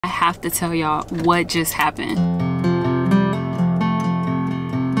I have to tell y'all what just happened.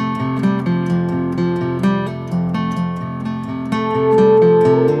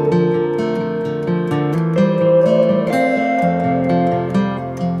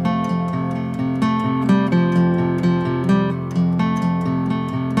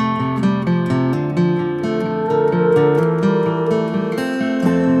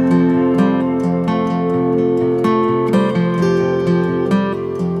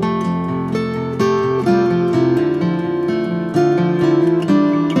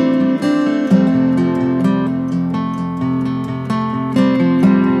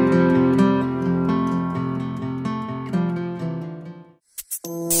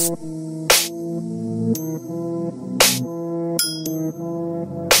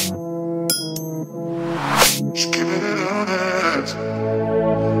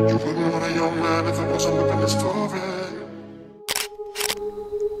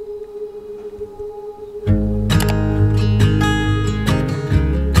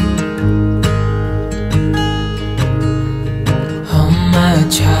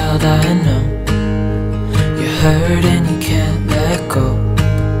 Child, I know you're hurt and you can't let go.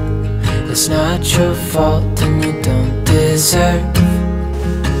 It's not your fault and you don't deserve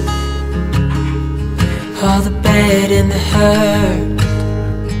all the bad and the hurt.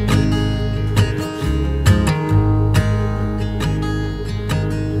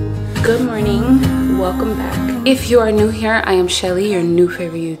 Good morning, welcome back. If you are new here, I am Shelly, your new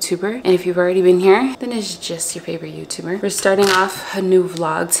favorite YouTuber. And if you've already been here, then it's just your favorite YouTuber. We're starting off a new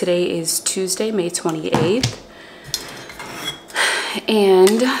vlog. Today is Tuesday, May 28th.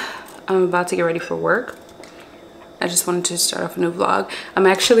 And I'm about to get ready for work. I just wanted to start off a new vlog. I'm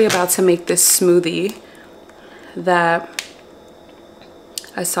actually about to make this smoothie that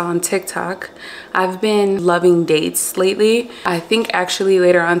I saw on TikTok. I've been loving dates lately. I think actually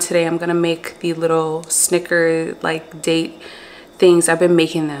later on today I'm gonna make the little Snicker like date things. I've been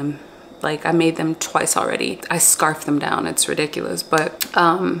making them. Like I made them twice already. I scarfed them down, it's ridiculous. But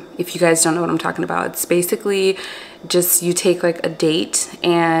if you guys don't know what I'm talking about, it's basically just you take like a date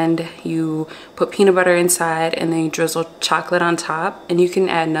and you put peanut butter inside and then you drizzle chocolate on top, and you can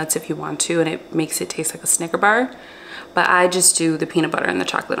add nuts if you want to, and it makes it taste like a Snicker bar. But I just do the peanut butter and the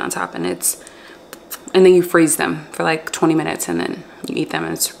chocolate on top, and then you freeze them for like 20 minutes and then you eat them,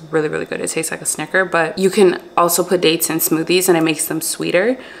 and it's really, really good. It tastes like a Snicker. But you can also put dates in smoothies and it makes them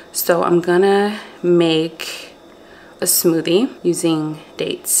sweeter. So I'm gonna make a smoothie using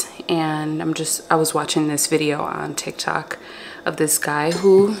dates. And I was watching this video on TikTok of this guy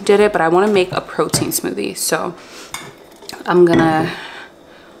who did it, but I wanna make a protein smoothie. So I'm gonna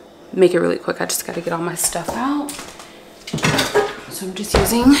make it really quick. I just gotta get all my stuff out. So I'm just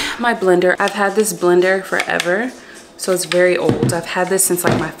using my blender. I've had this blender forever, so it's very old. I've had this since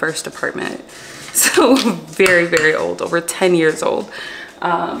like my first apartment. So very, very old, over 10 years old.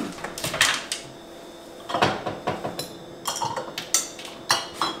 I'm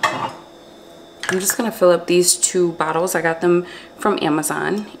just gonna fill up these 2 bottles. I got them from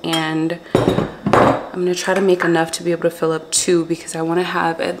Amazon, and I'm gonna try to make enough to be able to fill up 2 because I wanna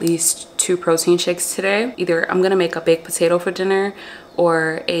have at least 2 protein shakes today. Either I'm gonna make a baked potato for dinner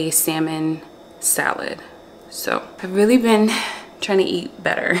or a salmon salad. So I've really been trying to eat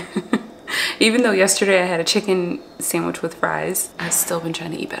better. Even though yesterday I had a chicken sandwich with fries, I've still been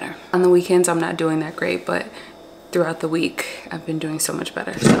trying to eat better. On the weekends, I'm not doing that great, but throughout the week, I've been doing so much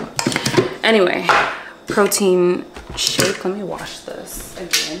better. So anyway, protein shake. Let me wash this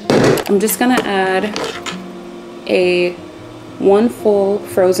again. I'm just gonna add 1 full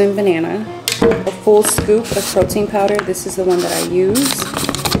frozen banana, a full scoop of protein powder. This is the one that I use.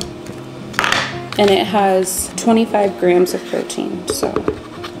 And it has 25 grams of protein, so a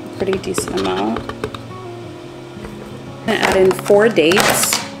pretty decent amount. I'm gonna add in 4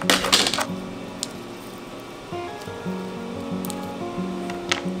 dates.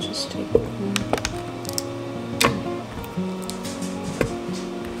 Just take 1,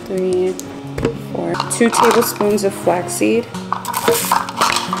 3, 4. 2 tablespoons of flaxseed.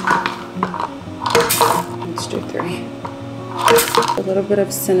 Let's do 3. A little bit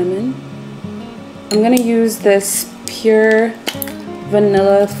of cinnamon. I'm gonna use this pure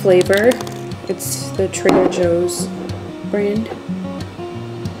vanilla flavor. It's the Trader Joe's brand.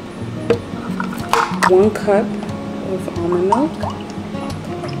 1 cup of almond milk.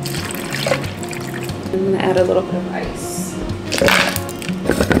 I'm gonna add a little bit of ice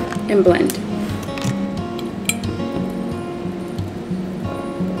and blend.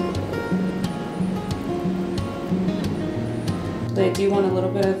 Do you want a little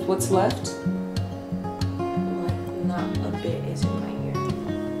bit of what's left? Like, not a bit is in my ear.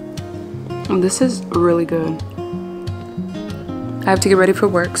 This is really good. I have to get ready for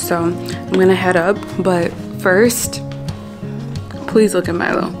work, so I'm gonna head up, but first, please look at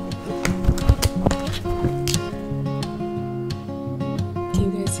Milo. Can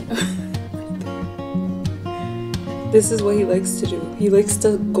you guys this is what he likes to do. He likes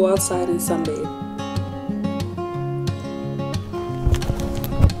to go outside and sunbathe.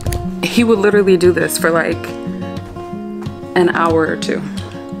 He would literally do this for like an hour or two.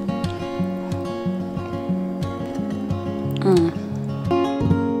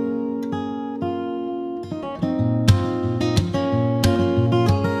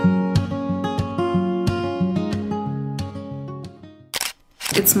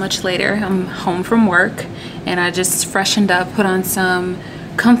 It's much later. I'm home from work and I just freshened up, put on some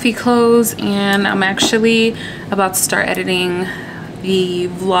comfy clothes, and I'm actually about to start editing the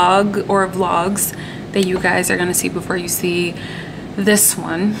vlog or vlogs that you guys are gonna see before you see this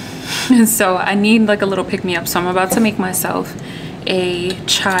one. So I need like a little pick-me-up, so I'm about to make myself a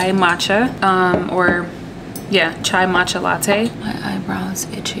chai matcha chai matcha latte. My eyebrows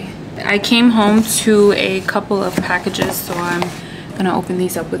itchy. I came home to a couple of packages, so I'm gonna open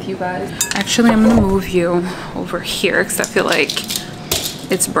these up with you guys. Actually, I'm gonna move you over here because I feel like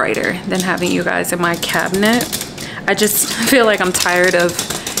it's brighter than having you guys in my cabinet. I just feel like I'm tired of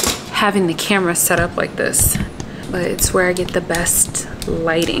having the camera set up like this, but it's where I get the best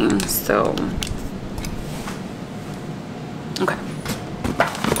lighting. So okay,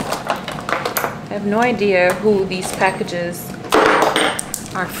 I have no idea who these packages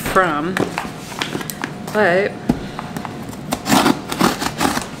are from, but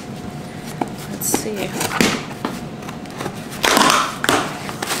let's see.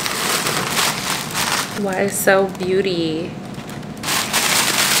 YSL Beauty.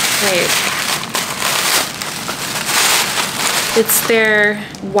 Wait. It's their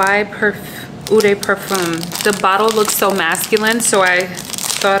Eau de Parfum. The bottle looks so masculine, so I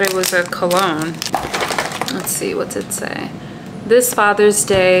thought it was a cologne. Let's see, what's it say? This Father's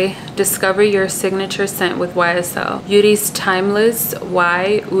Day, discover your signature scent with YSL. Beauty's timeless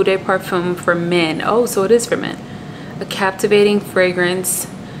Eau de Parfum for men. Oh, so it is for men. A captivating fragrance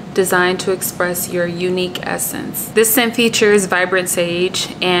designed to express your unique essence. This scent features vibrant sage,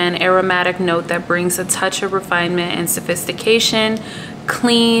 an aromatic note that brings a touch of refinement and sophistication,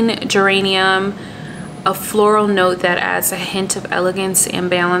 clean geranium, a floral note that adds a hint of elegance and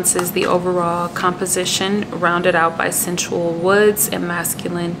balances the overall composition, rounded out by sensual woods and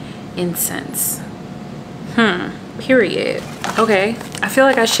masculine incense. Period. Okay, I feel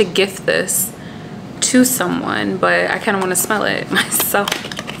like I should gift this to someone, but I kind of want to smell it myself.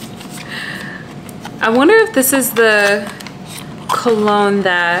 I wonder if this is the cologne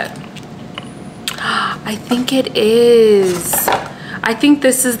that I think it is. I think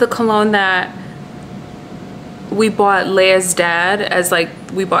this is the cologne that we bought Leia's dad as, like,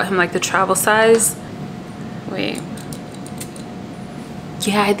 we bought him like the travel size. Wait.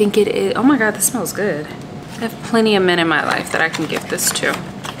 Yeah, I think it is. Oh my God, this smells good. I have plenty of men in my life that I can give this to.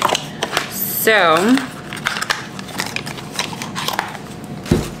 So,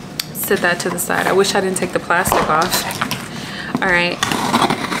 set that to the side. I wish I didn't take the plastic off. All right,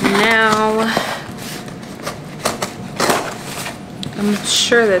 now I'm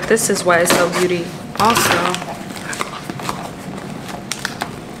sure that this is YSL Beauty also.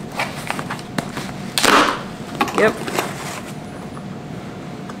 Yep.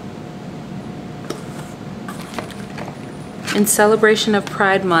 In celebration of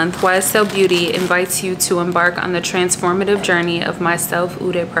Pride Month, YSL Beauty invites you to embark on the transformative journey of Myself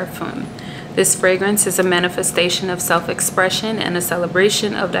Eau de Parfum. This fragrance is a manifestation of self-expression and a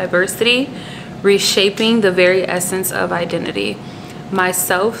celebration of diversity, reshaping the very essence of identity.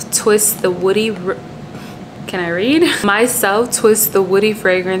 Myself twists the woody... Can I read? Myself twists the woody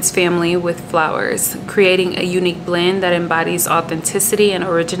fragrance family with flowers, creating a unique blend that embodies authenticity and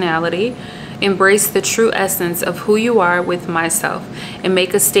originality. Embrace the true essence of who you are with Myself and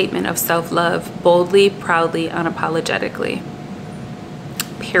make a statement of self-love boldly, proudly, unapologetically.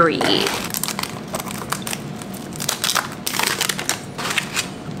 Period.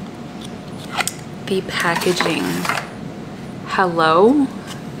 The packaging. Hello?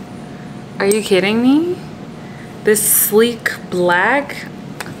 Are you kidding me? This sleek black.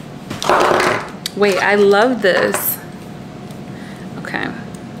 Wait, I love this. Okay.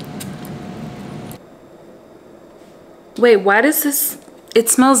 Wait, why does this... It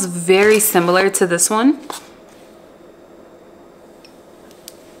smells very similar to this one.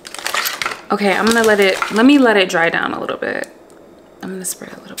 Okay, I'm gonna let me let it dry down a little bit. I'm gonna spray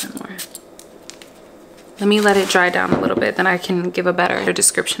a little bit more. Let me let it dry down a little bit, then I can give a better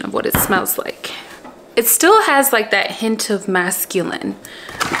description of what it smells like. It still has like that hint of masculine.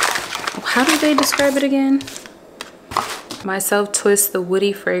 How do they describe it again? Myself twist the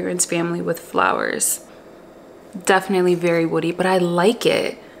woody fragrance family with flowers. Definitely very woody, but I like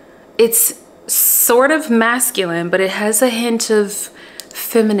it. It's sort of masculine, but it has a hint of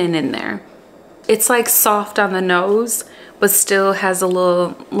feminine in there. It's like soft on the nose, but still has a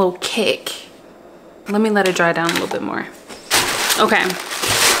little kick. Let me let it dry down a little bit more. Okay,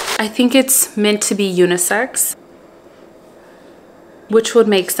 I think it's meant to be unisex, which would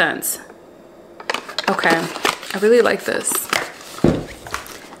make sense. Okay, I really like this.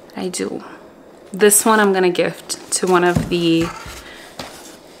 I do. This one I'm gonna gift to one of the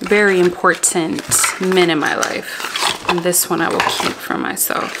very important men in my life. And this one I will keep for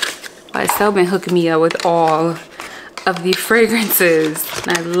myself. Lysel been hooking me up with all of the fragrances.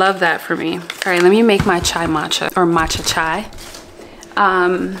 And I love that for me. All right, let me make my chai matcha, or matcha chai.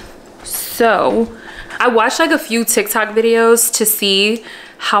 So I watched like a few TikTok videos to see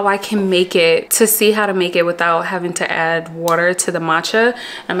how I can make it, to see how to make it without having to add water to the matcha.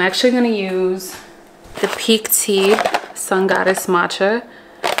 I'm actually gonna use the Peak Tea Sun Goddess matcha.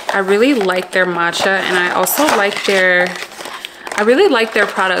 I really like their matcha, and I also like I really like their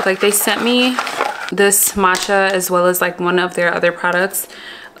product. Like, they sent me this matcha as well as like one of their other products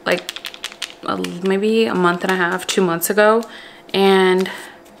like maybe a month and a half, 2 months ago, and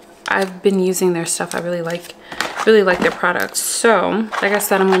I've been using their stuff. I really like their products. So like I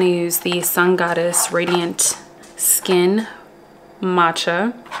said, I'm going to use the Sun Goddess Radiant Skin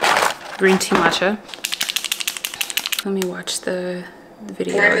matcha, green tea matcha. Let me watch the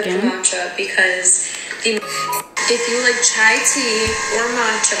video again. Matcha, because if you like chai tea or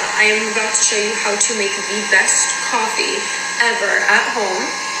matcha, I am about to show you how to make the best coffee ever at home.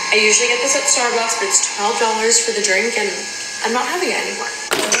 I usually get this at Starbucks, but it's $12 for the drink, and I'm not having it anymore.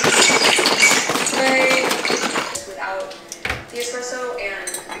 Try without the espresso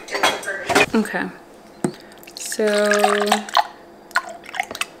and okay, so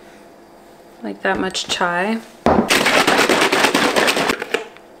like that much chai,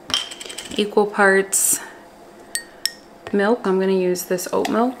 equal parts milk. I'm gonna use this oat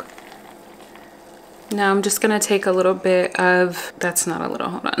milk. Now I'm just gonna take a little bit of, that's not a little,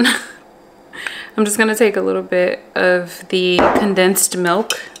 hold on. I'm just gonna take a little bit of the condensed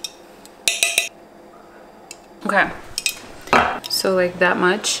milk. Okay, so like that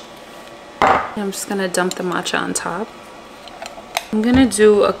much. I'm just gonna dump the matcha on top. I'm gonna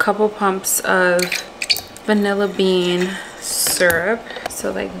do a couple pumps of vanilla bean syrup.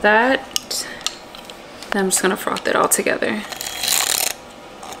 So like that. Then I'm just gonna froth it all together.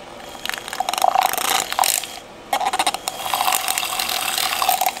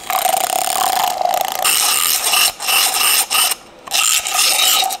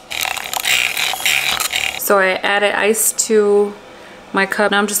 So I added ice to my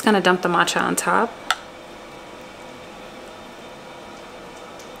cup. Now I'm just gonna dump the matcha on top.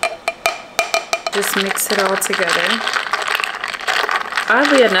 Just mix it all together.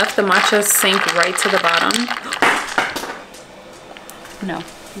 Oddly enough, the matcha sank right to the bottom. No,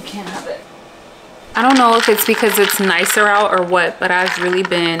 you can't have it. I don't know if it's because it's nicer out or what, but I've really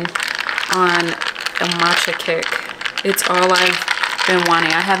been on a matcha kick. It's all I've been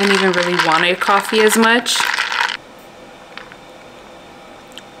wanting. I haven't even really wanted coffee as much.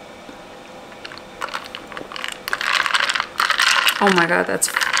 Oh my god, that's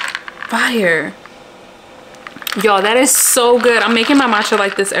fire. Y'all, that is so good. I'm making my matcha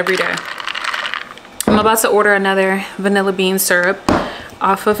like this every day. I'm about to order another vanilla bean syrup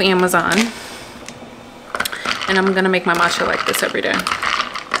off of Amazon, and I'm gonna make my matcha like this every day.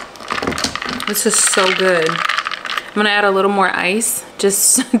 This is so good. I'm gonna add a little more ice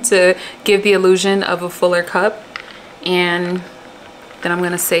just to give the illusion of a fuller cup, and then I'm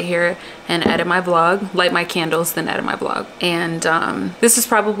gonna sit here and edit my vlog, light my candles, then edit my vlog. And this is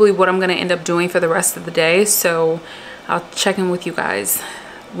probably what I'm gonna end up doing for the rest of the day, so I'll check in with you guys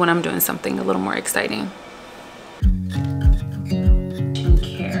when I'm doing something a little more exciting.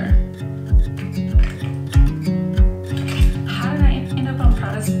 Care. How did I end up on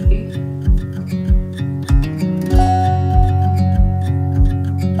Prada's feet?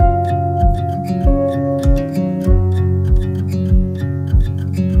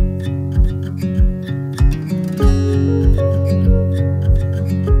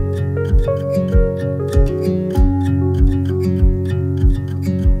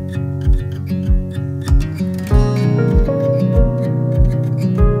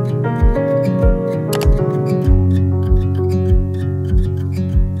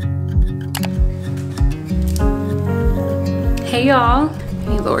 y'all. Let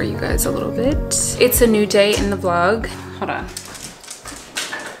me lower you guys a little bit. It's a new day in the vlog. Hold on.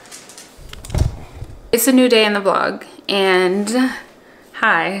 It's a new day in the vlog, and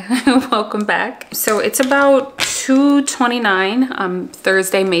hi, welcome back. So it's about 2:29,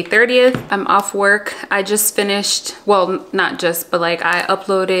 Thursday, May 30th. I'm off work. I just finished, well, not just, but like I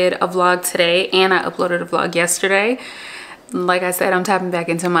uploaded a vlog today and I uploaded a vlog yesterday. Like I said, I'm tapping back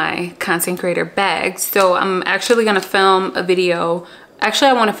into my content creator bag. So I'm actually gonna film a video.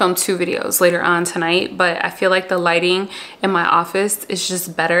 Actually, I want to film 2 videos later on tonight, but I feel like the lighting in my office is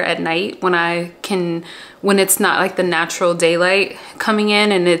just better at night when it's not like the natural daylight coming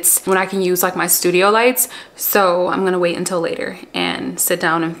in, and it's when I can use like my studio lights. So I'm gonna wait until later and sit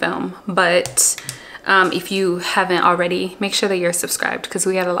down and film. But if you haven't already, make sure that you're subscribed because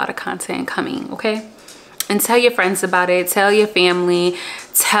we got a lot of content coming, okay? And tell your friends about it, tell your family,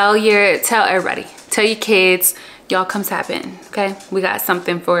 tell everybody, tell your kids. Y'all come tap in, okay? We got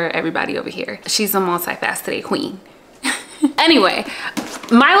something for everybody over here. She's a multifaceted queen. Anyway,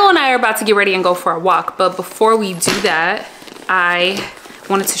 Milo and I are about to get ready and go for a walk, but before we do that, I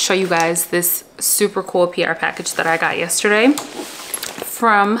wanted to show you guys this super cool PR package that I got yesterday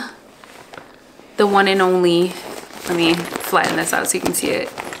from the one and only, let me flatten this out so you can see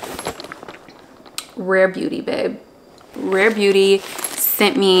it, Rare Beauty, babe. Rare Beauty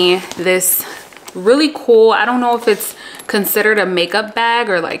sent me this really cool, I don't know if it's considered a makeup bag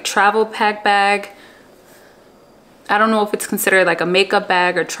or like travel pack bag. I don't know if it's considered like a makeup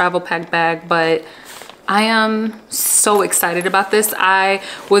bag or travel pack bag, but I am so excited about this. I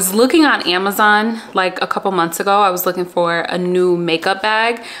was looking on Amazon like a couple months ago. I was looking for a new makeup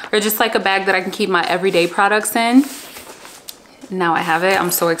bag or just like a bag that I can keep my everyday products in. Now I have it.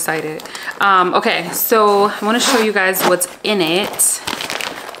 I'm so excited. Okay, so I want to show you guys what's in it.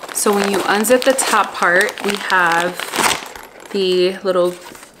 So when you unzip the top part, we have the little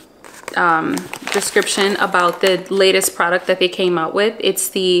description about the latest product that they came out with. It's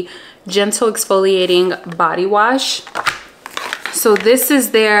the Gentle Exfoliating Body Wash. So this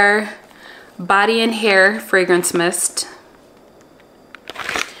is their body and hair fragrance mist.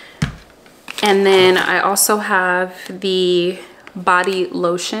 And then I also have the body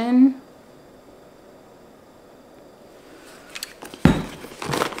lotion.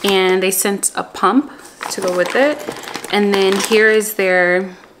 And they sent a pump to go with it. And then here is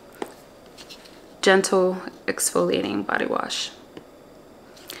their Gentle Exfoliating Body Wash.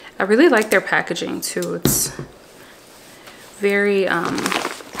 I really like their packaging too. It's very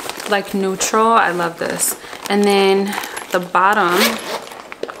like neutral. I love this. And then the bottom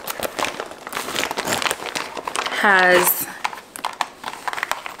has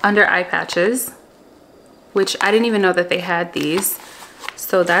under eye patches, which I didn't even know that they had these.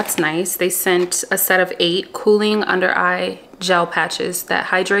 So that's nice. They sent a set of 8 cooling under eye gel patches that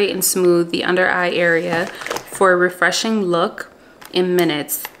hydrate and smooth the under eye area for a refreshing look in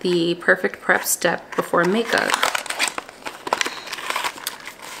minutes. The perfect prep step before makeup.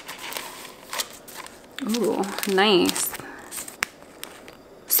 Ooh, nice.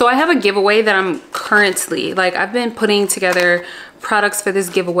 So I have a giveaway that I'm currently, like I've been putting together products for this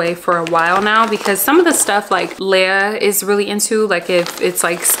giveaway for a while now, because some of the stuff like Leia is really into, like if it's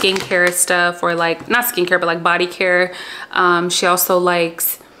like skincare stuff or like not skincare but like body care. She also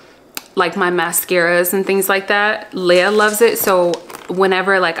likes like my mascaras and things like that. Leia loves it. So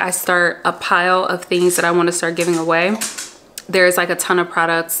whenever like I start a pile of things that I want to start giving away, there's like a ton of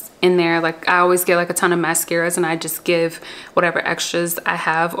products in there. Like I always get like a ton of mascaras and I just give whatever extras I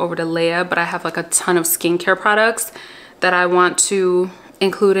have over to Leia, but I have like a ton of skincare products that I want to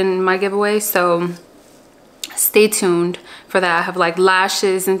include in my giveaway. So stay tuned for that. I have like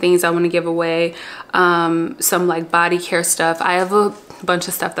lashes and things I want to give away, some like body care stuff. I have a bunch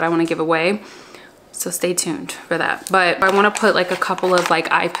of stuff that I want to give away, so stay tuned for that. But I want to put like a couple of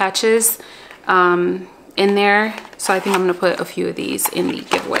like eye patches in there, so I think I'm gonna put a few of these in the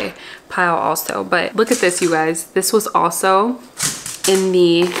giveaway pile also. But look at this, you guys. This was also in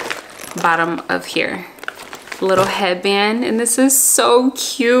the bottom of here. Little headband, and this is so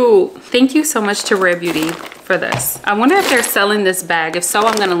cute. Thank you so much to Rare Beauty for this. I wonder if they're selling this bag. If so,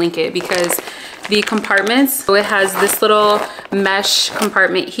 I'm gonna link it, because the compartments, so it has this little mesh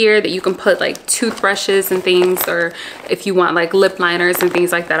compartment here that you can put like toothbrushes and things, or if you want like lip liners and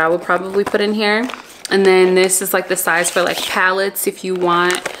things like that, I will probably put in here. And then this is like the size for like palettes if you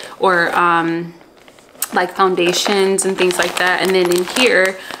want, or like foundations and things like that. And then in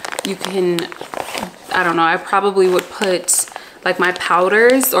here you can, I don't know, I probably would put like my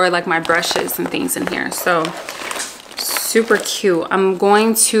powders or like my brushes and things in here. So super cute. I'm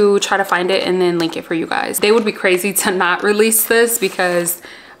going to try to find it and then link it for you guys. They would be crazy to not release this because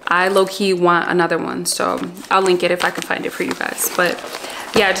I low-key want another one. So I'll link it if I can find it for you guys. But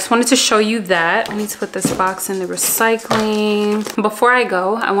yeah, I just wanted to show you that. I need to put this box in the recycling. Before I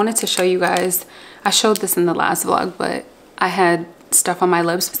go, I wanted to show you guys, I showed this in the last vlog, but I had stuff on my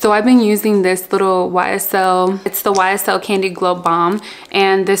lips. So I've been using this little YSL, it's the YSL Candy Glow Balm,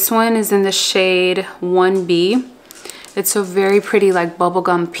 and this one is in the shade 1B. It's a very pretty like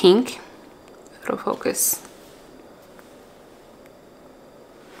bubblegum pink. It'll focus.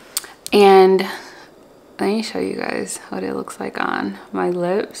 And let me show you guys what it looks like on my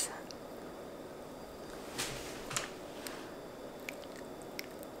lips.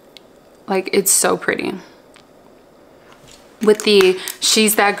 Like, it's so pretty. With the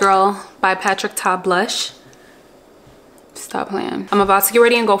She's That Girl by Patrick Ta blush. Stop playing. I'm about to get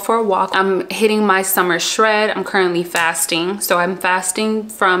ready and go for a walk. I'm hitting my summer shred. I'm currently fasting. So I'm fasting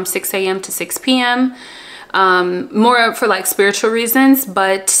from 6 a.m. to 6 p.m. More for like spiritual reasons,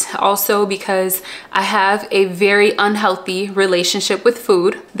 but also because I have a very unhealthy relationship with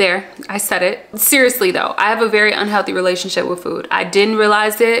food. There, I said it. Seriously though, I have a very unhealthy relationship with food. I didn't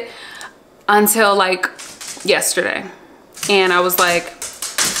realize it until like yesterday. And I was like,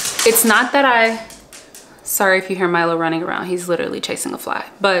 it's not that sorry if you hear Milo running around, he's literally chasing a fly,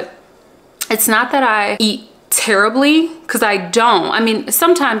 but it's not that I eat terribly, because I don't. I mean,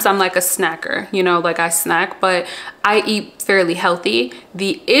 sometimes I'm like a snacker, you know, like I snack, but I eat fairly healthy.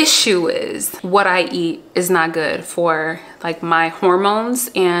 The issue is what I eat is not good for like my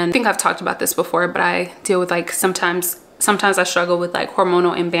hormones. And I think I've talked about this before, but I deal with like sometimes I struggle with like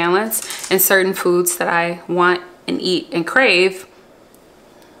hormonal imbalance, and certain foods that I want and eat and crave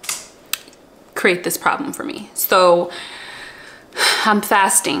create this problem for me. So I'm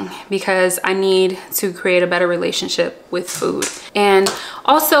fasting because I need to create a better relationship with food. And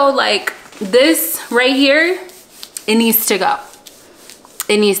also like this right here, it needs to go.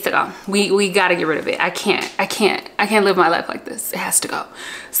 It needs to go. We gotta get rid of it. I can't live my life like this. It has to go.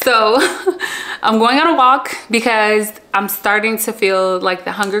 So I'm going on a walk because I'm starting to feel like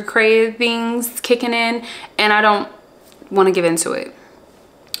the hunger cravings kicking in, and I don't want to give into it.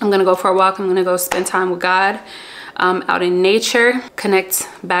 I'm gonna go for a walk. I'm gonna go spend time with God, out in nature, connect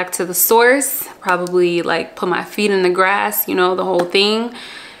back to the source, probably like put my feet in the grass, you know, the whole thing.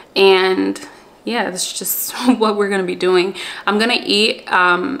 And yeah, that's just what we're gonna be doing. I'm gonna eat,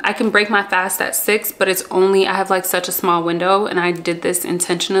 I can break my fast at 6, but it's only, I have like such a small window, and I did this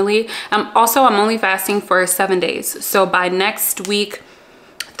intentionally. Also, I'm only fasting for 7 days. So by next week,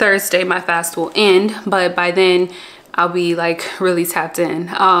 Thursday, my fast will end, but by then I'll be like really tapped in.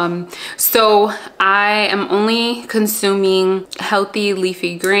 So I am only consuming healthy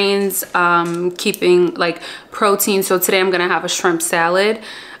leafy greens, keeping like protein. So today I'm gonna have a shrimp salad,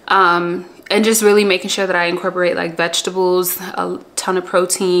 and just really making sure that I incorporate like vegetables, a ton of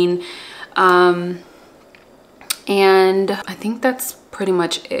protein. And I think that's pretty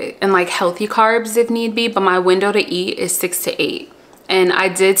much it. And like healthy carbs if need be, but my window to eat is 6 to 8. And I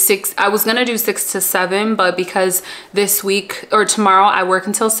did 6, I was gonna do 6 to 7, but because this week or tomorrow I work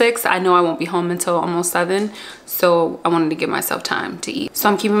until 6, I know I won't be home until almost 7. So I wanted to give myself time to eat. So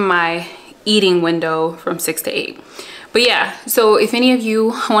I'm keeping my eating window from 6 to 8. But yeah, so if any of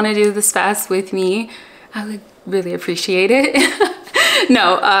you wanna do this fast with me, I would really appreciate it.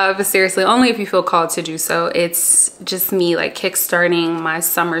 No, but seriously, only if you feel called to do so. It's just me like kickstarting my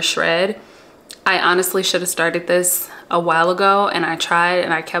summer shred. I honestly should have started this a while ago, and I tried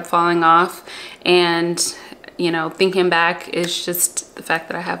and I kept falling off. And you know, thinking back, it's just the fact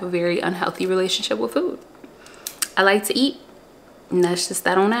that I have a very unhealthy relationship with food. I like to eat, and that's just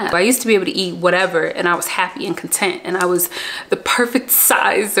that on that. I used to be able to eat whatever, and I was happy and content, and I was the perfect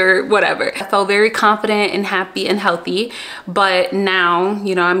size or whatever. I felt very confident and happy and healthy. But now,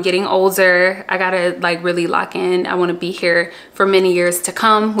 you know, I'm getting older. I gotta like really lock in. I want to be here for many years to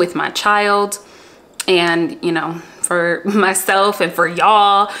come with my child, and you know, for myself and for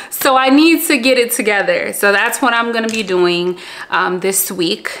y'all. So I need to get it together. So that's what I'm gonna be doing this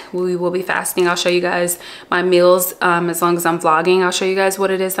week. We will be fasting. I'll show you guys my meals. As long as I'm vlogging, I'll show you guys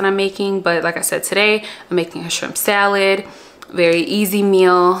what it is that I'm making. But like I said, today I'm making a shrimp salad. Very easy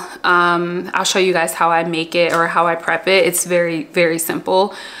meal. I'll show you guys how I make it or how I prep it. It's very, very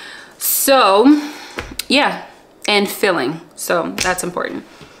simple. So yeah, and filling. So that's important.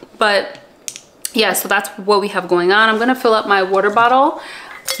 But yeah, so that's what we have going on. I'm gonna fill up my water bottle.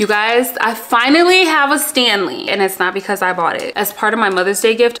 You guys, I finally have a Stanley, and it's not because I bought it. As part of my Mother's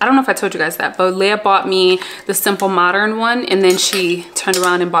Day gift, I don't know if I told you guys that, but Leah bought me the Simple Modern one, and then she turned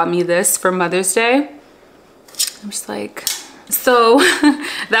around and bought me this for Mother's Day. I'm just like, so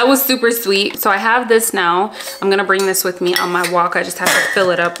that was super sweet. So I have this now. I'm gonna bring this with me on my walk. I just have to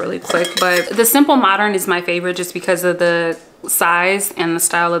fill it up really quick. But the Simple Modern is my favorite just because of the size and the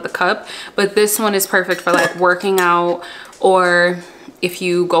style of the cup. But this one is perfect for like working out or if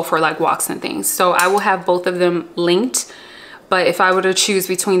you go for like walks and things. So I will have both of them linked. But if I were to choose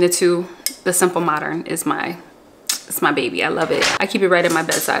between the two, the Simple Modern is it's my baby. I love it. I keep it right at my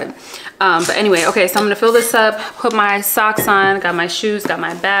bedside. But anyway, okay, so I'm gonna fill this up, put my socks on, got my shoes, got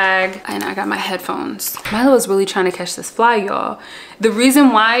my bag, and I got my headphones. Milo is really trying to catch this fly, y'all. The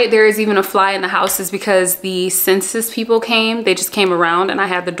reason why there is even a fly in the house is because the census people came. They just came around and I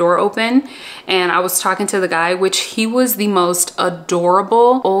had the door open and I was talking to the guy, which he was the most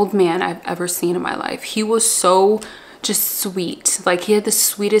adorable old man I've ever seen in my life. He was so just sweet. Like, he had the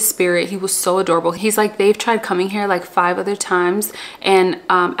sweetest spirit. He was so adorable. He's like, they've tried coming here like 5 other times, and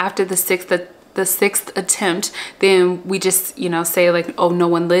after the sixth attempt, then we just, you know, say like, oh, no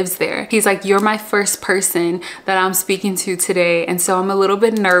one lives there. He's like, you're my first person that I'm speaking to today, and so I'm a little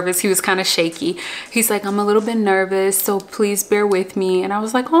bit nervous. He was kind of shaky. He's like, I'm a little bit nervous, so please bear with me. And I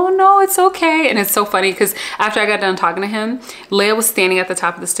was like, oh no, it's okay. And it's so funny because after I got done talking to him, Leia was standing at the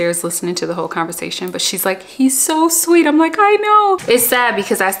top of the stairs listening to the whole conversation, but she's like, he's so sweet. I'm like, I know. It's sad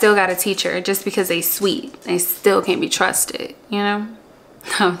because I still got a teacher. Just because they sweet, they still can't be trusted, you know?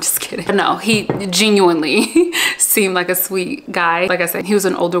 No, I'm just kidding. No, he genuinely seemed like a sweet guy. Like I said, he was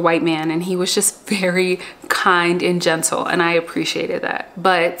an older white man and he was just very kind and gentle, and I appreciated that.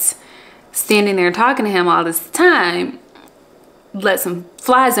 But standing there talking to him all this time let some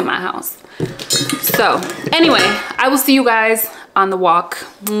flies in my house. So anyway, I will see you guys on the walk.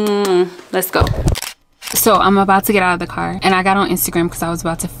 Let's go. So I'm about to get out of the car and I got on Instagram because I was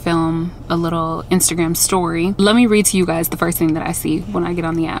about to film a little Instagram story. Let me read to you guys the first thing that I see when I get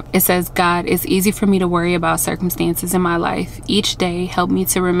on the app. It says, God, it's easy for me to worry about circumstances in my life. Each day, help me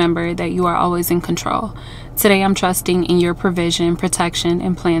to remember that you are always in control. Today, I'm trusting in your provision, protection,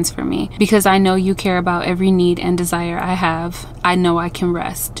 and plans for me. Because I know you care about every need and desire I have, I know I can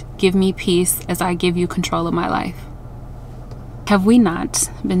rest. Give me peace as I give you control of my life. Have we not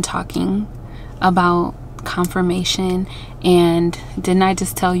been talking about confirmation? And didn't I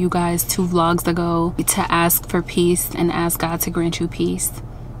just tell you guys 2 vlogs ago to ask for peace and ask God to grant you peace?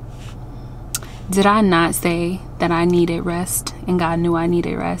 Did I not say that I needed rest and God knew I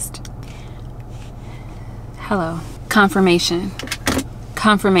needed rest? Hello. Confirmation.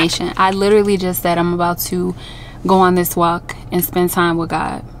 Confirmation. I literally just said I'm about to go on this walk and spend time with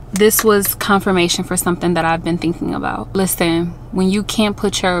God. This was confirmation for something that I've been thinking about. Listen, when you can't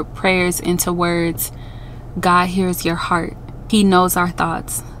put your prayers into words, God hears your heart. He knows our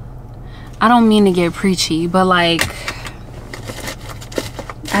thoughts. I don't mean to get preachy, but like,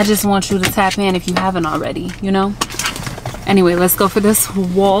 I just want you to tap in if you haven't already, you know? Anyway, let's go for this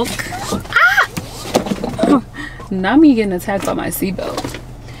walk. Ah! Not me getting attacked by my seatbelt.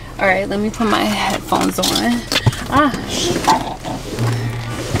 All right, let me put my headphones on. Ah,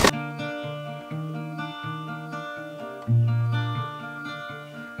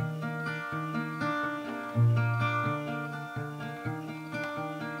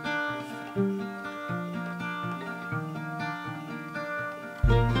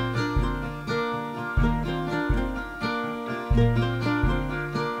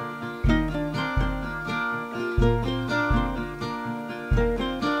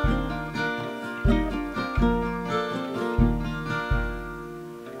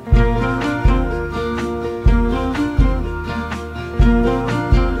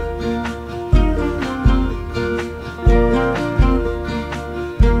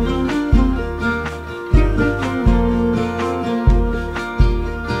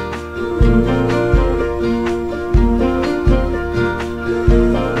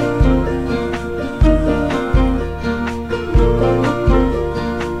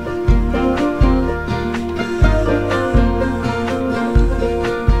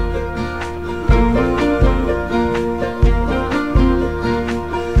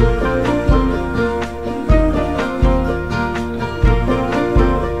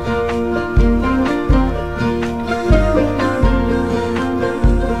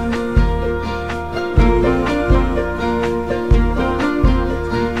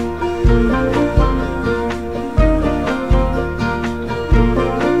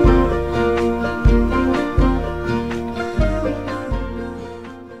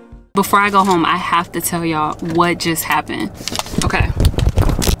 before I go home, I have to tell y'all what just happened. Okay,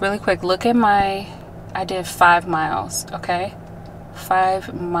 really quick, look at I did 5 miles, okay?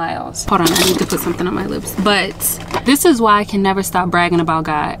 5 miles. Hold on, I need to put something on my lips. But this is why I can never stop bragging about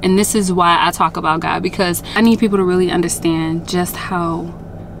God. And this is why I talk about God, because I need people to really understand just how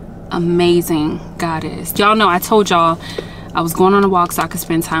amazing God is. Y'all know I told y'all I was going on a walk so I could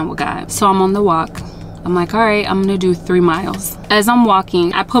spend time with God. So I'm on the walk. I'm like, all right, I'm gonna do 3 miles. As I'm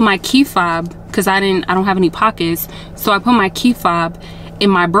walking, I put my key fob, because I don't have any pockets, so I put my key fob in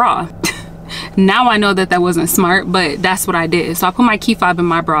my bra. Now I know that that wasn't smart, but that's what I did. So I put my key fob in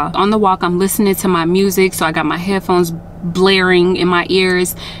my bra. On the walk, I'm listening to my music, so I got my headphones blaring in my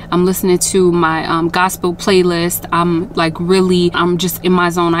ears. I'm listening to my gospel playlist. I'm just in my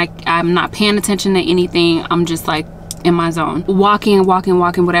zone. I'm not paying attention to anything. I'm just like in my zone. Walking,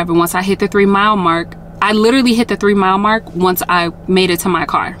 whatever. Once I hit the 3 mile mark, I literally hit the 3 mile mark once I made it to my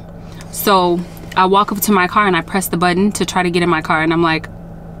car. So I walk up to my car and I press the button to try to get in my car, and I'm like,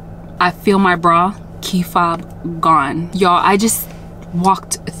 I feel my bra, key fob gone. Y'all, I just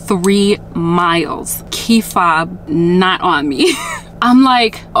walked 3 miles, key fob not on me. I'm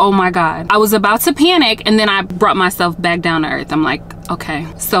like, oh my God. I was about to panic, and then I brought myself back down to earth. I'm like, okay.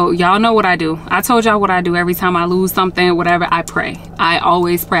 So y'all know what I do. I told y'all what I do every time I lose something, whatever. I pray. I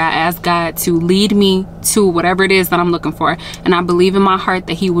always pray. I ask God to lead me to whatever it is that I'm looking for. And I believe in my heart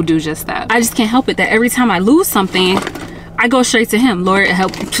that he will do just that. I just can't help it that every time I lose something, I go straight to him. Lord,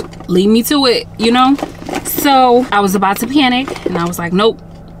 help, lead me to it, you know? So I was about to panic, and I was like, nope,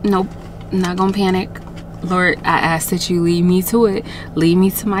 I'm not gonna panic. Lord, I ask that you lead me to it. Lead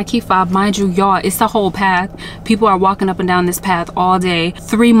me to my key fob. Mind you, y'all, it's the whole path. People are walking up and down this path all day.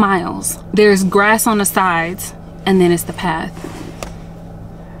 3 miles. There's grass on the sides, and then it's the path.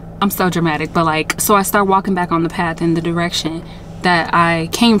 I'm so dramatic, but like, so I start walking back on the path in the direction that I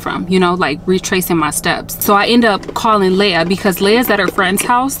came from, you know, like retracing my steps. So I end up calling Leah, because Leah's at her friend's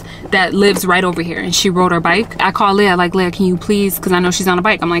house that lives right over here, and she rode her bike. I call Leah, like, Leah, can you please, because I know she's on a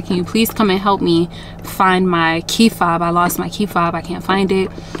bike, I'm like, can you please come and help me find my key fob? I lost my key fob, I can't find it,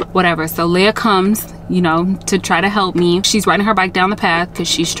 whatever. So Leah comes, you know, to try to help me. She's riding her bike down the path because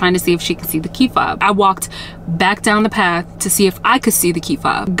she's trying to see if she can see the key fob. I walked back down the path to see if I could see the key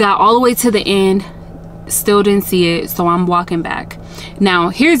fob. Got all the way to the end, still didn't see it, so I'm walking back. Now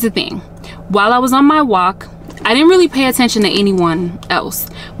here's the thing, while I was on my walk, I didn't really pay attention to anyone else,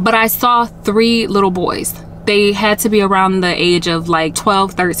 but I saw 3 little boys. They had to be around the age of like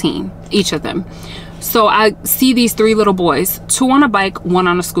 12, 13, each of them. So I see these 3 little boys, 2 on a bike, 1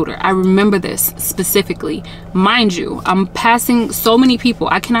 on a scooter. I remember this specifically. Mind you, I'm passing so many people.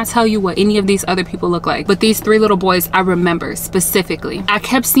 I cannot tell you what any of these other people look like, but these 3 little boys I remember specifically. I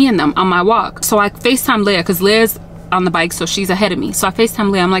kept seeing them on my walk. So I FaceTime Leah, because Leah's on the bike, so she's ahead of me. So I FaceTime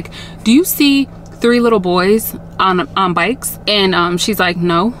Leah. I'm like, do you see 3 little boys on bikes? And she's like,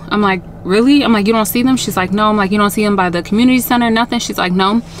 no. I'm like, really? I'm like, you don't see them? She's like, no. I'm like, you don't see them by the community center, nothing? She's like,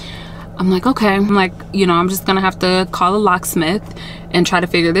 no. I'm like, okay. I'm like, you know, I'm just gonna have to call a locksmith and try to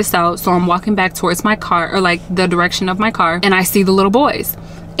figure this out. So I'm walking back towards my car, or like the direction of my car, and I see the little boys,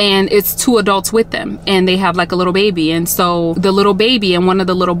 and it's 2 adults with them, and they have like a little baby. And so the little baby and one of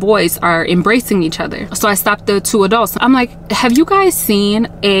the little boys are embracing each other. So I stopped the 2 adults. I'm like, have you guys seen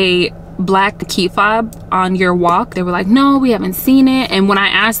a black key fob on your walk? They were like, no, we haven't seen it. And when I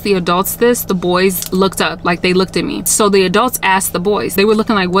asked the adults this, the boys looked up, like they looked at me. So the adults asked the boys, they were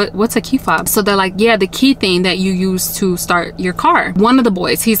looking like, what's a key fob? So they're like, yeah, the key thing that you use to start your car. One of the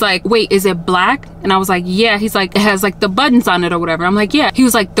boys, he's like, wait, is it black? And I was like, yeah. He's like, it has like the buttons on it or whatever. I'm like, yeah. He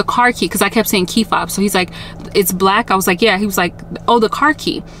was like, the car key, because I kept saying key fob. So he's like, it's black. I was like, yeah. He was like, oh, the car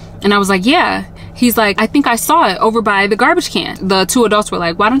key. And I was like, yeah. He's like, I think I saw it over by the garbage can. The 2 adults were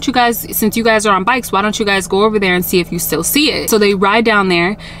like, why don't you guys, since you guys are on bikes, why don't you guys go over there and see if you still see it? So they ride down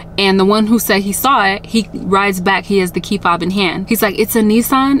there, and the one who said he saw it, he rides back. He has the key fob in hand. He's like, it's a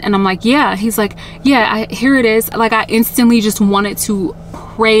Nissan? And I'm like, yeah. He's like, yeah, here it is. Like, I instantly just wanted to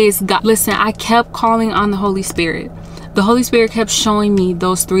praise God. Listen, I kept calling on the Holy Spirit. The Holy Spirit kept showing me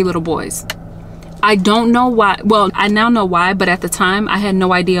those 3 little boys. I don't know why. Well, I now know why, but at the time I had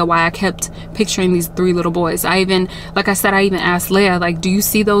no idea why I kept picturing these 3 little boys. I even, like I said, I even asked Leah, like, do you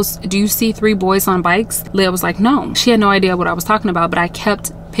see 3 boys on bikes? Leah was like, no. She had no idea what I was talking about, but I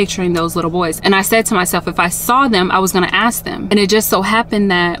kept picturing those little boys. And I said to myself, if I saw them, I was gonna ask them. And it just so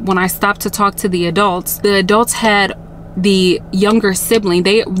happened that when I stopped to talk to the adults had the younger sibling.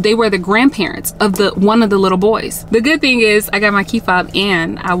 They were the grandparents of one of the little boys. The good thing is I got my key fob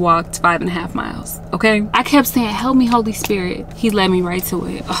and I walked 5.5 miles. Okay, I kept saying, help me, Holy Spirit. He led me right to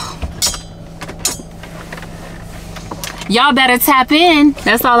it. Y'all better tap in.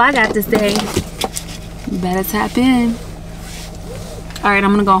 That's all I got to say. You better tap in. All right,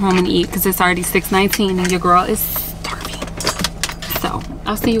 I'm gonna go home and eat because it's already 6:19 and your girl is starving.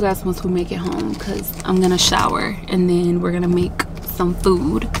 I'll see you guys once we make it home, because I'm gonna shower and then we're gonna make some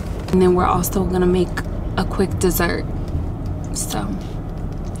food, and then we're also gonna make a quick dessert. So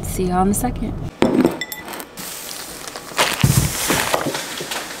see y'all in a second.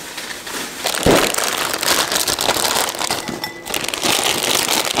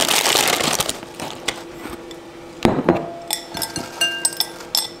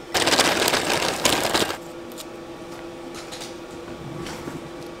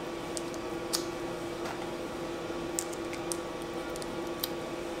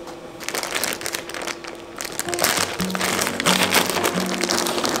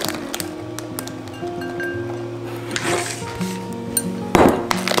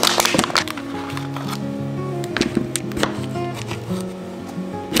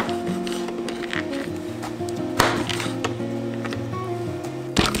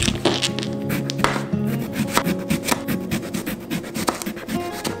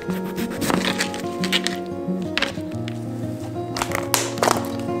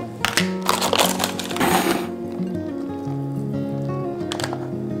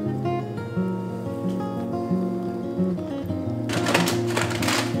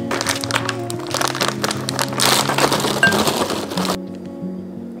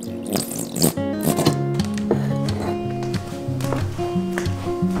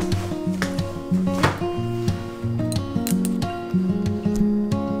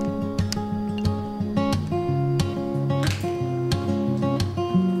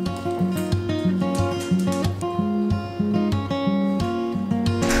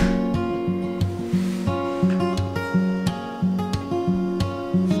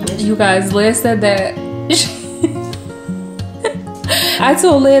 You guys, Leah said that I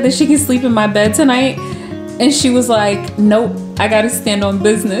told Leah that she can sleep in my bed tonight, and she was like, nope, I gotta stand on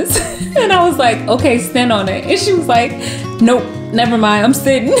business. And I was like, okay, stand on it. And she was like, nope, never mind, I'm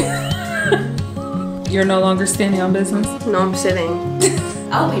sitting. You're no longer standing on business? No, I'm sitting.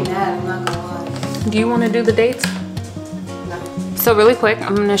 I'll be mad, I'm not gonna lie. Do you want to do the dates? No. So really quick,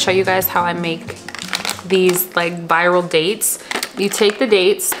 I'm gonna show you guys how I make these like viral dates. You take the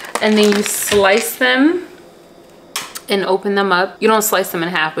dates and then you slice them and open them up. You don't slice them in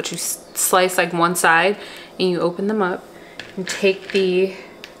half, but you slice like one side and you open them up and take the,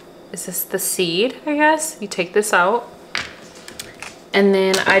 is this the seed, I guess? You take this out. And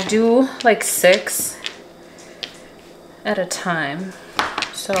then I do like 6 at a time.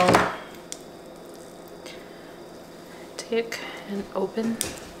 So take and open,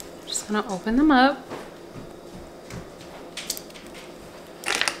 just gonna open them up.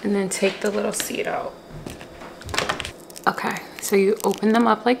 And then take the little seed out. Okay, so you open them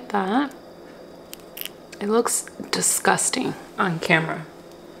up like that. It looks disgusting on camera,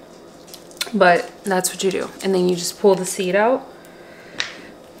 but that's what you do. And then you just pull the seed out.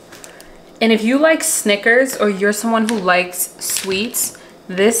 And if you like Snickers or you're someone who likes sweets,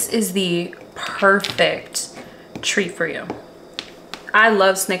 this is the perfect treat for you. I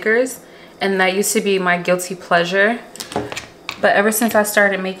love Snickers, and that used to be my guilty pleasure. But ever since I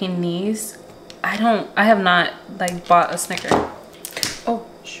started making these, I have not like bought a Snicker. Oh,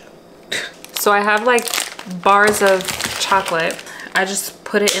 shoot. So I have like bars of chocolate. I just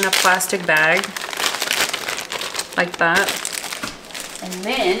put it in a plastic bag like that. And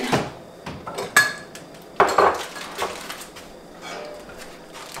then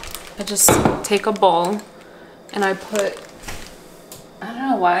I just take a bowl and I put, I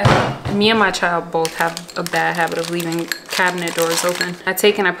don't know why, me and my child both have a bad habit of leaving cabinet doors open. I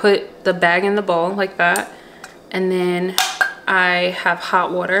take and I put the bag in the bowl like that, and then I have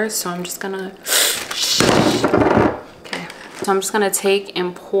hot water, so I'm just gonna, okay. So I'm just gonna take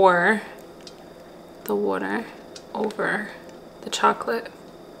and pour the water over the chocolate.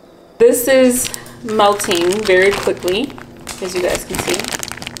 This is melting very quickly, as you guys can see.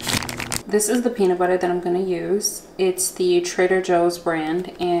 This is the peanut butter that I'm gonna use. It's the Trader Joe's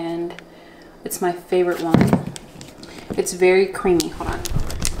brand, and it's my favorite one. It's very creamy. Hold on.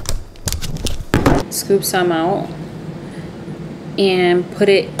 Scoop some out and put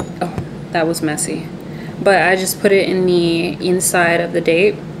it, oh, that was messy. But I just put it in the inside of the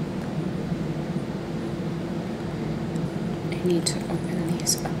date. I need to open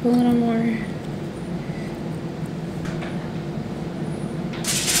these up a little more.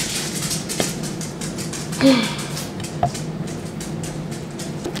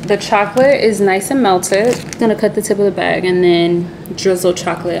 The chocolate is nice and melted. I'm gonna cut the tip of the bag and then drizzle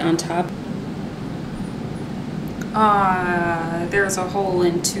chocolate on top. There's a hole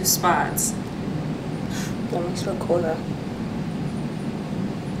in 2 spots. That makes it cooler.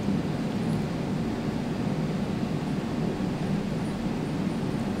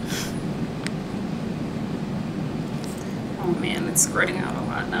 man, it's squirting out a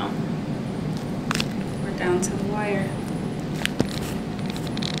lot now. We're down to the wire.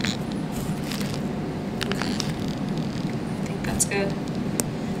 Okay. I think that's good.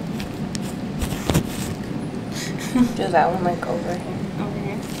 Do that one like over here. Over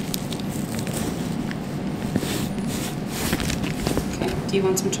here. Okay, do you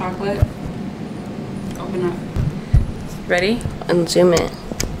want some chocolate? Open up. Ready? And zoom in.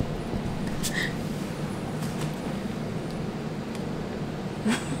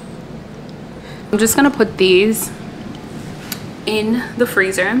 I'm just gonna put these in the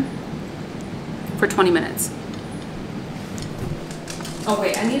freezer for 20 minutes. Oh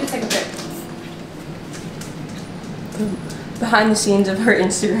wait, I need to take a pic. Behind the scenes of her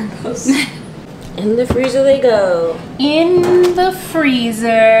Instagram posts. In the freezer they go. In the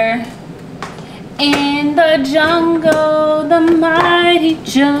freezer, in the jungle, the mighty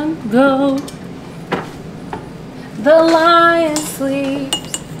jungle, the lion sleeps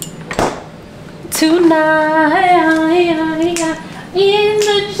tonight. In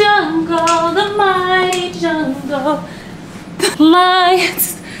the jungle, the mighty jungle, the lion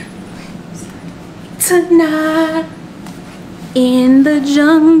sleeps tonight. In the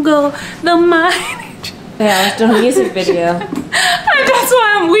jungle, the mighty jungle. Yeah, let's do a music video. That's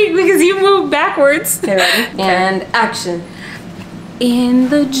why I'm weak, because you move backwards. Okay, ready? And action. In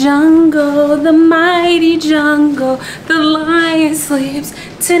the jungle, the mighty jungle, the lion sleeps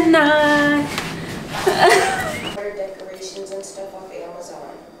tonight. Order decorations and stuff off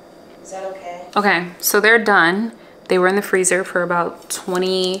Amazon. Is that okay? Okay, so they're done. They were in the freezer for about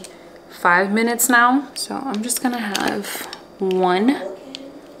 25 minutes now. So I'm just gonna have one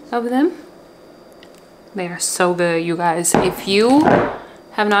of them. They are so good, you guys. If you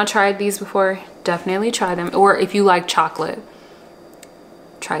have not tried these before, definitely try them. Or if you like chocolate,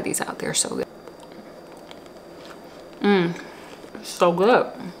 try these out. They're so good. So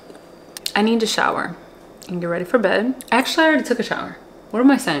good. I need to shower and get ready for bed. Actually, I already took a shower. What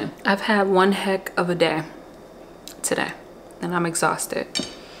am I saying? I've had one heck of a day today and I'm exhausted.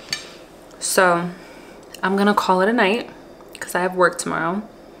 So I'm gonna call it a night because I have work tomorrow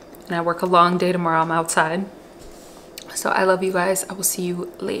and I work a long day tomorrow. I'm outside. So I love you guys. I will see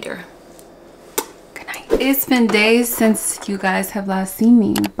you later. Good night. It's been days since you guys have last seen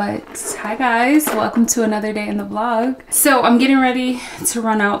me, but hi guys, welcome to another day in the vlog. So I'm getting ready to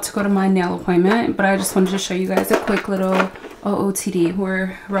run out to go to my nail appointment, but I just wanted to show you guys a quick little OOTD.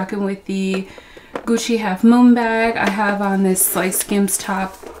 We're rocking with the Gucci Half Moon bag. I have on this like Skims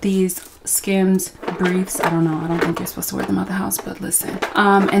top, these Skims briefs. I don't know, I don't think you're supposed to wear them out the house, but listen.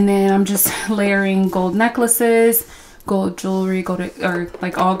 And then I'm just layering gold necklaces, gold jewelry, gold, or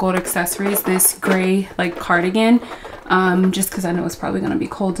like all gold accessories, this gray like cardigan, just because I know it's probably gonna be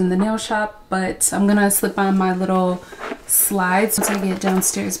cold in the nail shop, but I'm gonna slip on my little slides once I get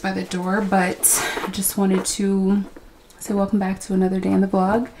downstairs by the door. But I just wanted to say welcome back to another day in the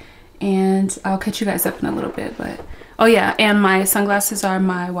vlog, and I'll catch you guys up in a little bit. But oh yeah, and my sunglasses are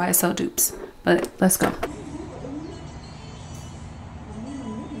my YSL dupes. But let's go.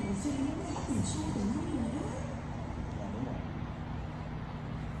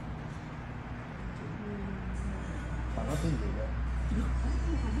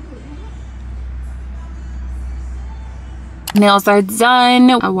 Nails are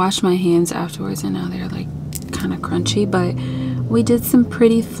done. I washed my hands afterwards and now they're like kind of crunchy, but we did some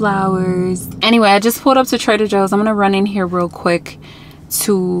pretty flowers. Anyway, I just pulled up to Trader Joe's. I'm gonna run in here real quick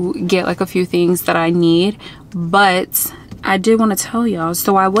to get like a few things that I need, but I did want to tell y'all,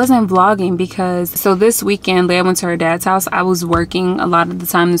 so I wasn't vlogging because so this weekend Leah went to her dad's house. I was working a lot of the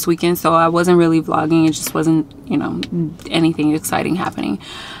time this weekend, so I wasn't really vlogging. It just wasn't, you know, anything exciting happening.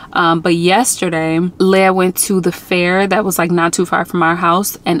 But yesterday Leah went to the fair that was like not too far from our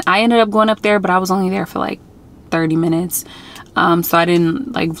house, and I ended up going up there, but I was only there for like 30 minutes. So I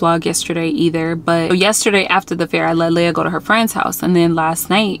didn't like vlog yesterday either. But yesterday after the fair, I let Leah go to her friend's house, and then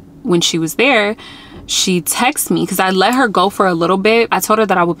last night when she was there, she texted me because I let her go for a little bit. I told her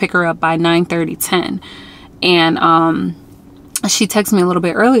that I would pick her up by 9:30, 10, and she texted me a little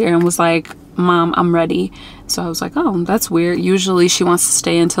bit earlier and was like, Mom, I'm ready. So I was like, oh, that's weird. Usually she wants to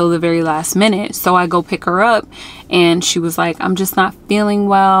stay until the very last minute. So I go pick her up and she was like, I'm just not feeling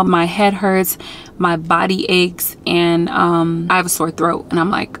well. My head hurts, my body aches, and I have a sore throat. And I'm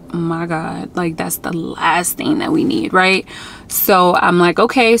like, oh my God, like that's the last thing that we need, right? So I'm like,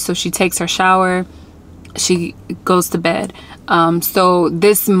 okay. So she takes her shower, she goes to bed. So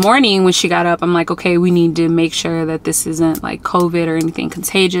this morning when she got up, I'm like, okay, we need to make sure that this isn't like COVID or anything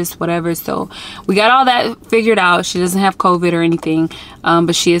contagious, whatever. So we got all that figured out. She doesn't have COVID or anything,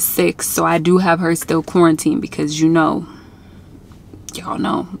 but she is sick. So I do have her still quarantined because, you know, y'all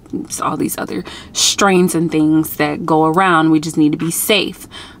know it's all these other strains and things that go around. We just need to be safe.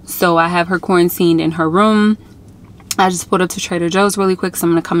 So I have her quarantined in her room. I just pulled up to Trader Joe's really quick, so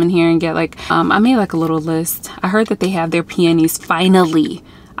I'm gonna come in here and get like I made like a little list. I heard that they have their peonies finally.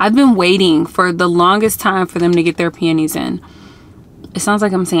 I've been waiting for the longest time for them to get their peonies in. It sounds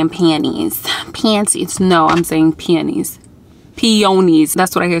like I'm saying panties. Pansies. No, I'm saying peonies. Peonies.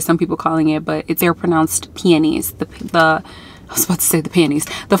 That's what I hear some people calling it, but they're pronounced peonies. I was about to say the peonies,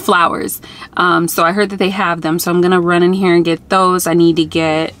 the flowers. So I heard that they have them, so I'm gonna run in here and get those. I need to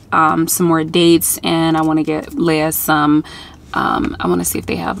get some more dates, and I want to get Leia some I want to see if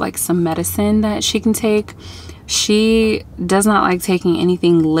they have like some medicine that she can take. She does not like taking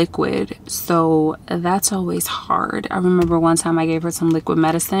anything liquid, so that's always hard. I remember one time I gave her some liquid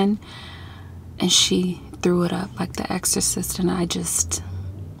medicine and she threw it up like The Exorcist, and I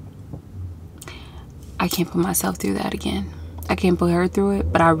can't put myself through that again. I can't put her through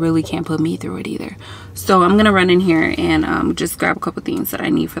it, but I really can't put me through it either. So I'm gonna run in here and just grab a couple things that I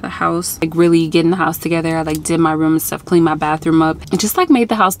need for the house, like really getting the house together. I like did my room and stuff, cleaned my bathroom up, and just like made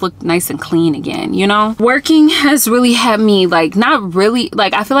the house look nice and clean again, you know. Working has really had me like, not really,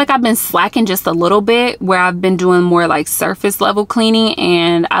 like I feel like I've been slacking just a little bit, where I've been doing more like surface level cleaning,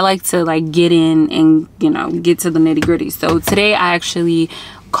 and I like to like get in and, you know, get to the nitty gritty. So today I actually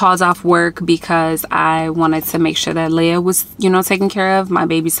called off work because I wanted to make sure that Leia was, you know, taken care of. My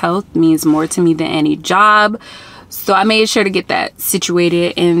baby's health means more to me than any job, so I made sure to get that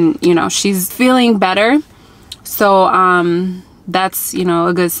situated, and you know, she's feeling better, so that's, you know,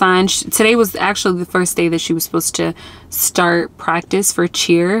 a good sign. Today was actually the first day that she was supposed to start practice for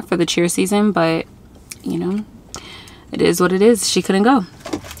the cheer season, but you know, it is what it is. She couldn't go.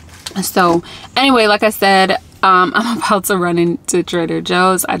 So anyway, like I said, I'm about to run into Trader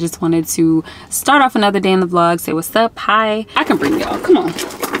Joe's. I just wanted to start off another day in the vlog, say what's up, hi. I can bring y'all, come on.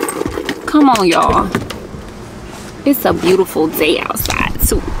 Come on, y'all. It's a beautiful day outside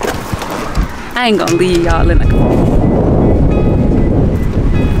too. I ain't gonna leave y'all in the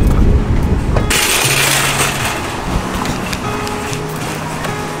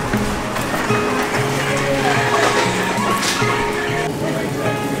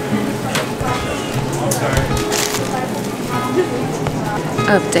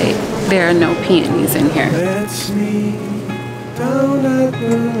update. There are no peonies in here. Let's meet down at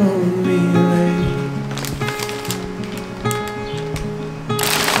the lonely lake.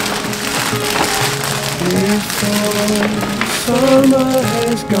 Before summer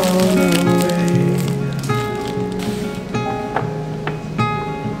has gone away,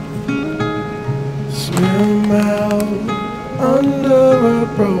 swim out under a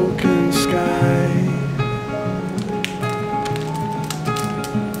broken sky.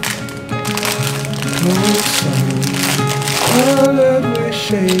 Colored with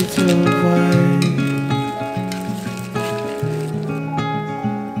shades of white,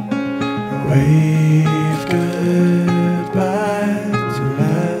 wave goodbye to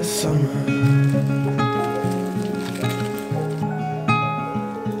last summer.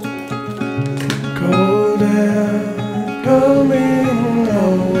 Cold air coming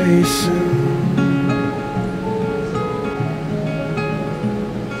always soon.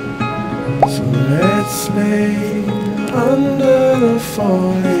 So let's lay under the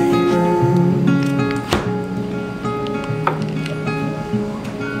falling moon.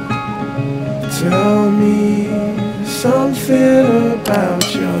 Tell me something about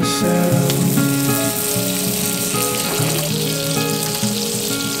yourself.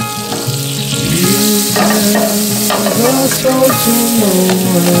 You never told to no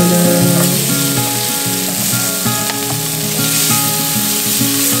one else.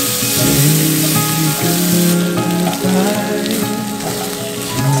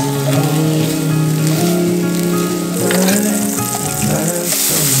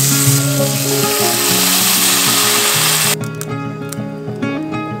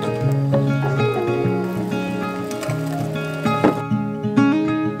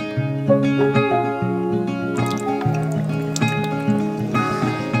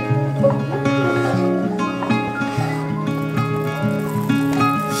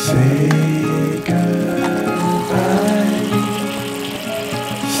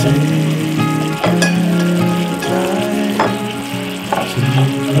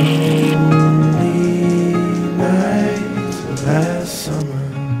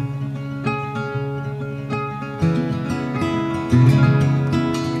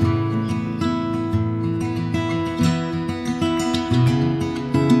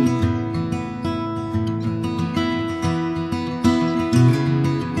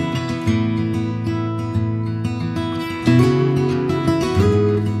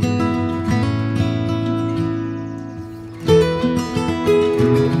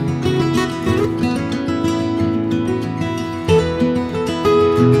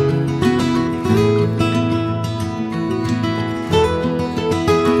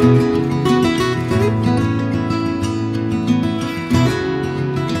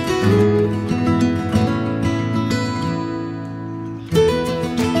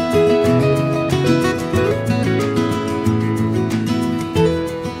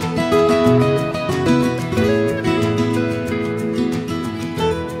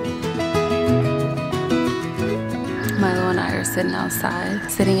 outside,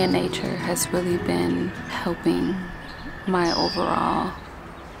 sitting in nature has really been helping my overall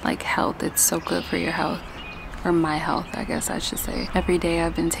like health. It's so good for your health, or my health, I guess I should say. Every day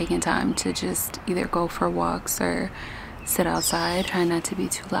I've been taking time to just either go for walks or sit outside. Try not to be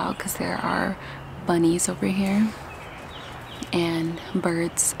too loud because there are bunnies over here and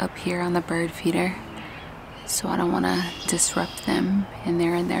birds up here on the bird feeder, so I don't want to disrupt them, and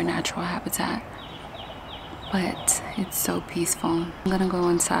they're in their natural habitat. But it's so peaceful. I'm gonna go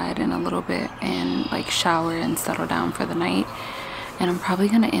inside in a little bit and like shower and settle down for the night, and I'm probably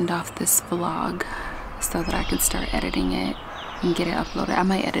gonna end off this vlog so that I can start editing it and get it uploaded. I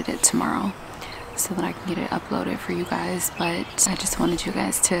might edit it tomorrow so that I can get it uploaded for you guys, but I just wanted you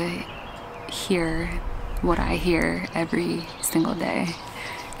guys to hear what I hear every single day,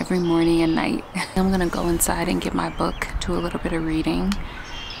 every morning and night. I'm gonna go inside and get my book, do a little bit of reading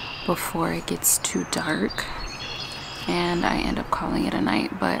before it gets too dark and I end up calling it a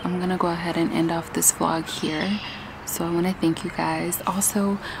night. But I'm gonna go ahead and end off this vlog here. So I want to thank you guys.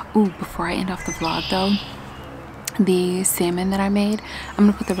 Also, before I end off the vlog though, the salmon that I made, I'm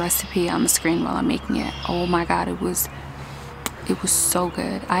gonna put the recipe on the screen while I'm making it. Oh my god, it was so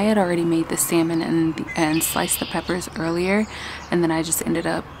good. I had already made the salmon and sliced the peppers earlier, and then I just ended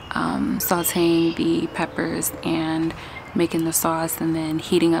up sauteing the peppers and making the sauce and then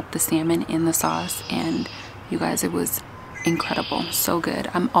heating up the salmon in the sauce, and you guys, it was incredible, so good.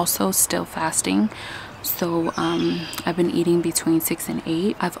 I'm also still fasting, so I've been eating between 6 and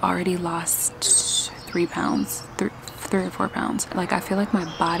 8. I've already lost 3 pounds, 3 or 4 pounds. Like, I feel like my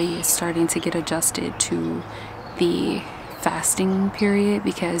body is starting to get adjusted to the fasting period,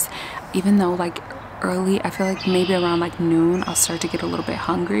 because even though like early, I feel like maybe around like noon I'll start to get a little bit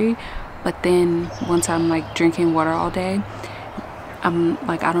hungry, but then once I'm like drinking water all day, I'm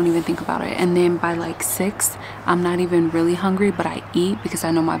like, I don't even think about it, and then by like 6 I'm not even really hungry, but I eat because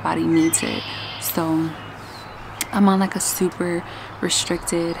I know my body needs it. So I'm on like a super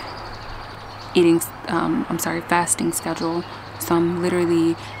restricted fasting schedule, so I'm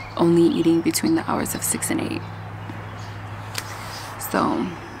literally only eating between the hours of 6 and 8. So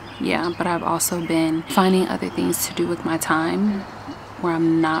yeah, but I've also been finding other things to do with my time where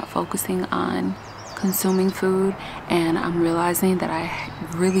I'm not focusing on consuming food, and I'm realizing that I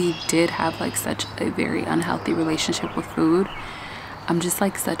really did have like such a very unhealthy relationship with food. I'm just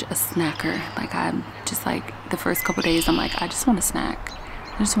like such a snacker. Like, I'm just like, the first couple days I'm like, I just want a snack.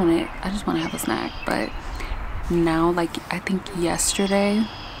 I just want to have a snack. But now, like, I think yesterday,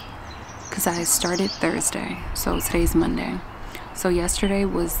 because I started Thursday, so today's Monday. So yesterday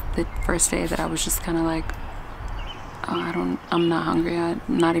was the first day that I was just kind of like, oh, I'm not hungry. I'm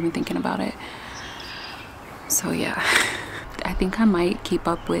not even thinking about it. So yeah, I think I might keep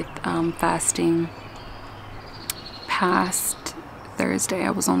up with fasting past Thursday.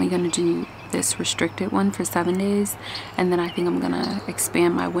 I was only going to do this restricted one for 7 days, and then I think I'm going to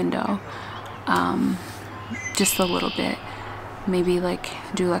expand my window just a little bit. Maybe like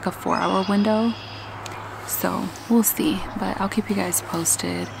do like a 4-hour window. So we'll see, but I'll keep you guys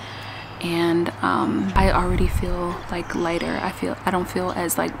posted. And I already feel like lighter. I don't feel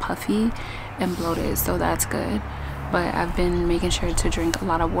as like puffy and bloated, so that's good. But I've been making sure to drink a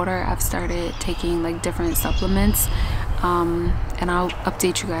lot of water. I've started taking like different supplements, and I'll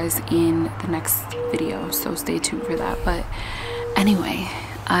update you guys in the next video, so stay tuned for that. But anyway,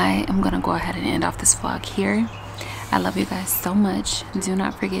 I am gonna go ahead and end off this vlog here. I love you guys so much. Do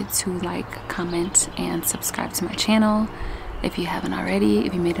not forget to like, comment, and subscribe to my channel if you haven't already.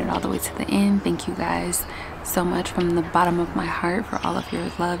 If you made it all the way to the end, thank you guys so much from the bottom of my heart for all of your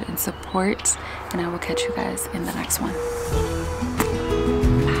love and support, and I will catch you guys in the next one.